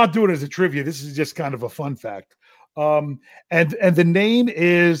 So I'm not doing it as a trivia. This is just kind of a fun fact. And the name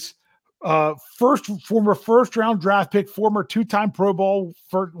is former 1st round draft pick, former 2-time Pro Bowl,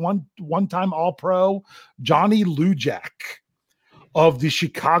 one-time All-Pro, Johnny Lujak of the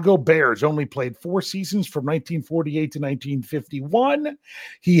Chicago Bears. Only played 4 seasons from 1948 to 1951.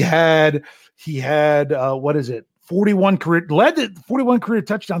 He had 41 career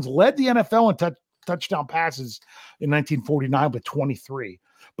touchdowns, led the NFL in touchdown passes in 1949 with 23.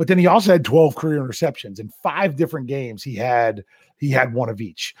 But then he also had 12 career interceptions in 5 different games. He had one of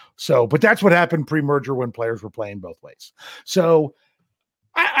each. So, but that's what happened pre-merger when players were playing both ways. So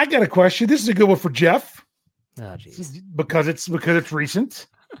I got a question. This is a good one for Jeff. Oh, geez. Because it's recent.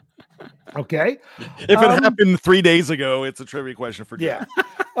 Okay. If it happened 3 days ago, it's a trivia question for Jeff.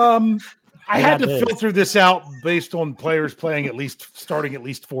 Yeah. I had to filter this out based on players starting at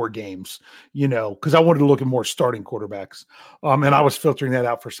least 4 games, because I wanted to look at more starting quarterbacks. And I was filtering that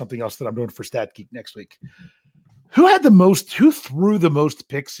out for something else that I'm doing for Stat Geek next week. Who threw the most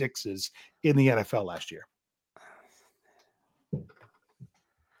pick sixes in the NFL last year?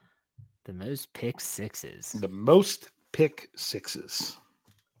 The most pick sixes. The most pick sixes.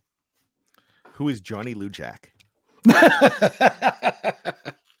 Who is Johnny Lujak?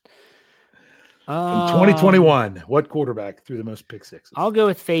 In 2021, what quarterback threw the most pick sixes? I'll go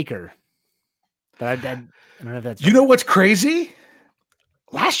with Faker. But I don't know if that's... You know what's crazy?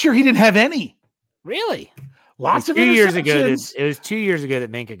 Last year, he didn't have any. Really? Lots of 2 years ago. interceptions. It was 2 years ago that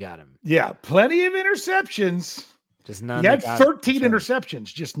Minka got him. Yeah, plenty of interceptions. Just none. He had 13 interceptions,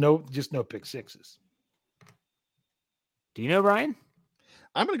 just no pick sixes. Do you know, Brian?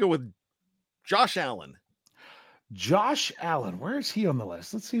 I'm going to go with Josh Allen. Josh Allen, where is he on the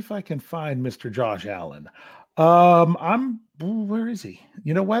list? Let's see if I can find Mr. Josh Allen. Where is he?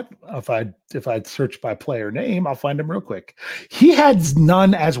 You know what? If I search by player name, I'll find him real quick. He had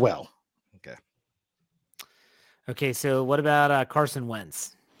none as well. Okay, so what about Carson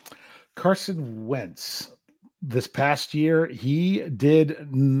Wentz? Carson Wentz. This past year, he had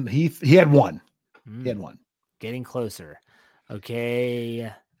one. He had one. Getting closer.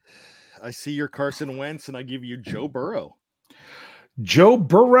 Okay. I see your Carson Wentz, and I give you Joe Burrow. Joe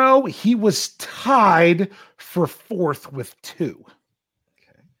Burrow, he was tied for 4th with 2.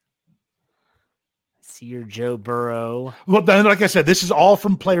 See your Joe Burrow. Well, then, like I said, this is all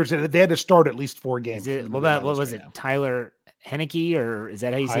from players that they had to start at least 4 games. What was it? Tyler Heineke, or is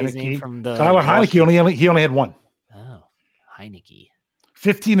that how you say his name from the Tyler Heineke? He only had 1. Oh, Heineke.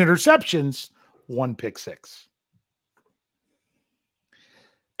 15 interceptions, 1 pick 6.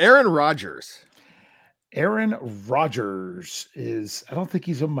 Aaron Rodgers. Aaron Rodgers is, I don't think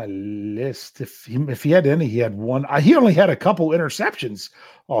he's on my list. If he had any, he had 1. He only had a couple interceptions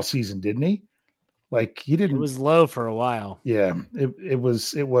all season, didn't he? Like he didn't. It was low for a while. Yeah, it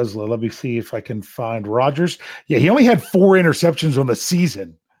was low. Let me see if I can find Rodgers. Yeah, he only had 4 interceptions on the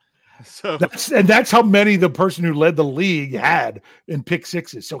season. So that's how many the person who led the league had in pick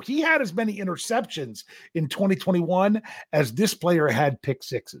sixes. So he had as many interceptions in 2021 as this player had pick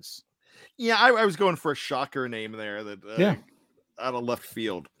sixes. Yeah, I was going for a shocker name there that out of left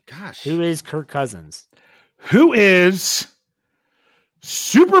field. Gosh. Who is Kirk Cousins? Who is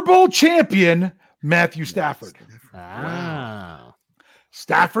Super Bowl champion Matthew Stafford? Wow.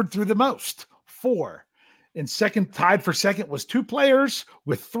 Stafford threw the most, 4. And second, tied for second, was two players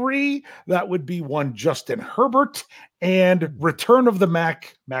with 3. That would be one Justin Herbert and return of the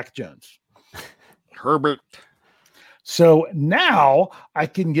Mac Jones. Herbert. So now I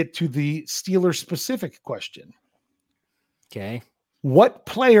can get to the Steelers specific question. Okay. What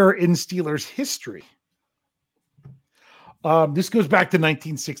player in Steelers history? This goes back to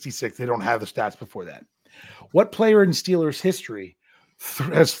 1966. They don't have the stats before that. What player in Steelers history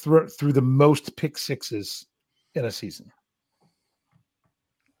has threw the most pick sixes in a season?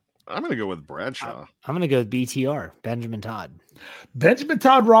 I'm going to go with Bradshaw. I'm going to go with BTR, Benjamin Todd. Benjamin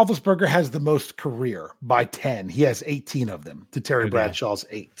Todd Roethlisberger has the most career by 10. He has 18 of them to Terry Bradshaw's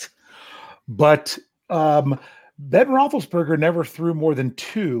 8. But Ben Roethlisberger never threw more than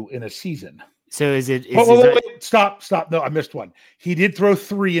 2 in a season. So is it? Wait, stop. No, I missed one. He did throw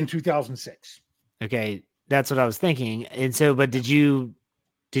 3 in 2006. Okay, that's what I was thinking. And so, but did you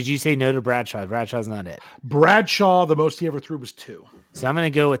say no to Bradshaw? Bradshaw's not it. Bradshaw, the most he ever threw was 2. So I'm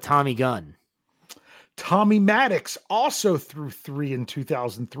going to go with Tommy Gunn. Tommy Maddox also threw 3 in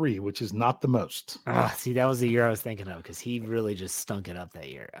 2003, which is not the most. See, that was the year I was thinking of because he really just stunk it up that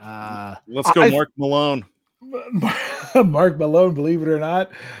year. Let's go, Mark Malone. Mark Malone, believe it or not.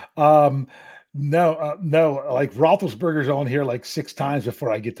 No, like Roethlisberger's on here like 6 times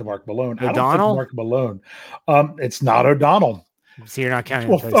before I get to Mark Malone. O'Donnell? I don't think Mark Malone. It's not O'Donnell. So you're not counting.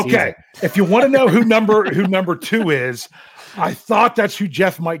 Well, okay. If you want to know who number 2 is, I thought that's who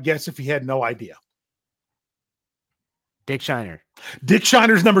Jeff might guess if he had no idea. Dick Shiner. Dick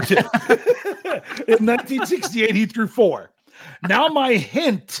Shiner's number 2. In 1968, he threw 4. Now my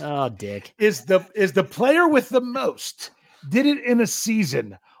hint Dick is the player with the most did it in a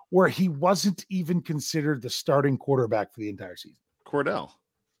season where he wasn't even considered the starting quarterback for the entire season. Cordell.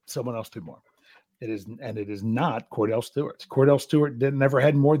 Someone else did more. It is not Cordell Stewart. Cordell Stewart never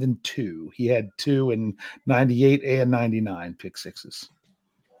had more than 2. He had 2 in 98 and 99 pick sixes.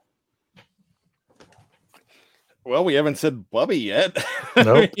 Well, we haven't said Bubby yet.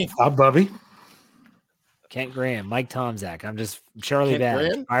 Nope, not Bubby. Kent Graham, Mike Tomczak. I'm just Charlie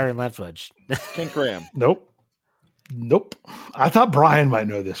Bad, Byron Leftwich. Kent Graham. Nope. I thought Brian might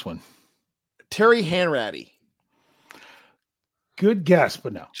know this one. Terry Hanratty. Good guess,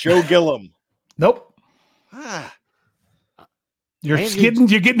 but no. Joe Gillum. Nope. You're getting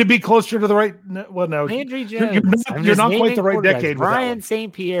to be closer to the right. Well, no. Landry Jones. You're not quite the right decade. Brian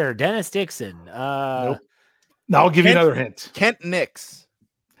St. Pierre, Dennis Dixon. Nope. Now I'll give you another hint. Kent Nix.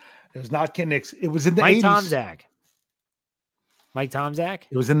 It was not Kent Nix. It was in the Mike 80s. Mike Tomczak?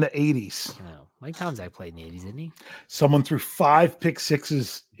 It was in the 80s. No. Mike Tomczak played in the 80s, didn't he? Someone threw 5 pick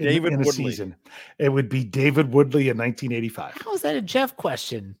sixes in a season. It would be David Woodley in 1985. How is that a Jeff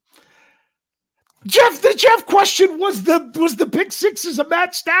question? The Jeff question was the pick sixes of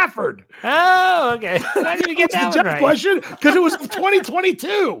Matt Stafford. Oh, okay. I didn't get that the Jeff question because it was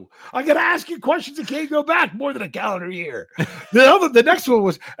 2022. I got to ask you questions that can't go back more than a calendar year. The next one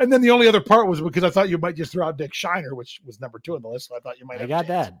was, and then the only other part was because I thought you might just throw out Dick Shiner, which was number 2 on the list. So I thought you might. I got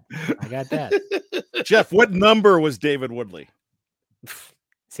that. Jeff, what number was David Woodley?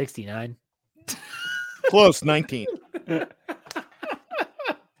 69. Close, 19.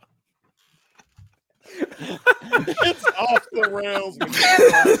 It's off the rails when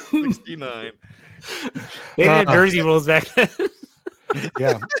you're 69. They had Jersey rules back then.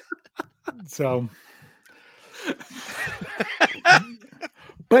 Yeah. So,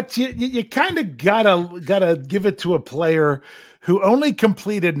 but you kind of gotta give it to a player who only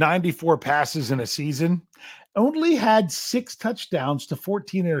completed 94 passes in a season, only had 6 touchdowns to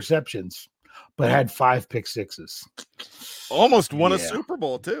 14 interceptions, but had 5 pick sixes. Almost won a Super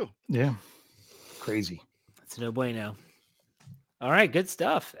Bowl too. Yeah. Crazy. That's no bueno. All right, good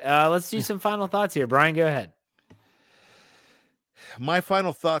stuff. Let's do some final thoughts here. Brian, go ahead. My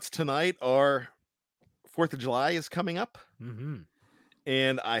final thoughts tonight are 4th of July is coming up. Mm-hmm.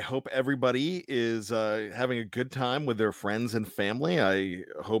 And I hope everybody is having a good time with their friends and family. I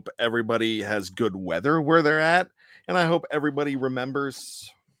hope everybody has good weather where they're at. And I hope everybody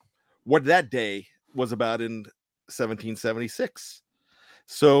remembers what that day was about in 1776.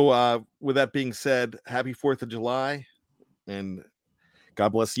 So with that being said, happy 4th of July and God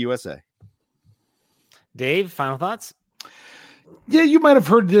bless the USA. Dave, final thoughts? Yeah, you might have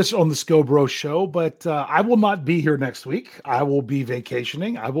heard this on the Scobro show, but I will not be here next week. I will be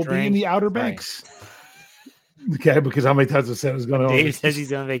vacationing. I will be in the Outer Banks. Okay, because how many times I said I was going to. Dave says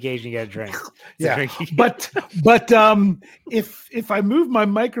he's on vacation. You got to drink. Yeah, but if I move my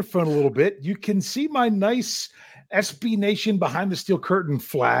microphone a little bit, you can see my nice SB Nation behind the steel curtain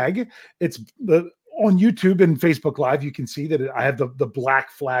flag. It's on YouTube and Facebook Live, you can see that I have the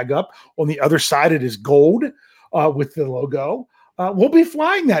black flag up. On the other side, it is gold with the logo. We'll be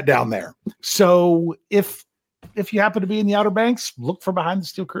flying that down there. So if you happen to be in the Outer Banks, look for Behind the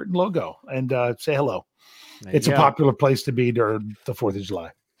Steel Curtain logo and say hello. It's a popular place to be during the 4th of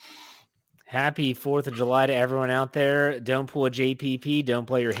July. Happy 4th of July to everyone out there. Don't pull a JPP. Don't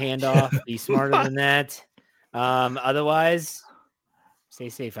play your hand off. Be smarter than that. Otherwise, stay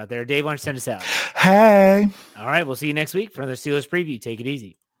safe out there. Dave, why don't you send us out? Hey. All right. We'll see you next week for another Steelers preview. Take it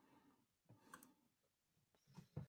easy.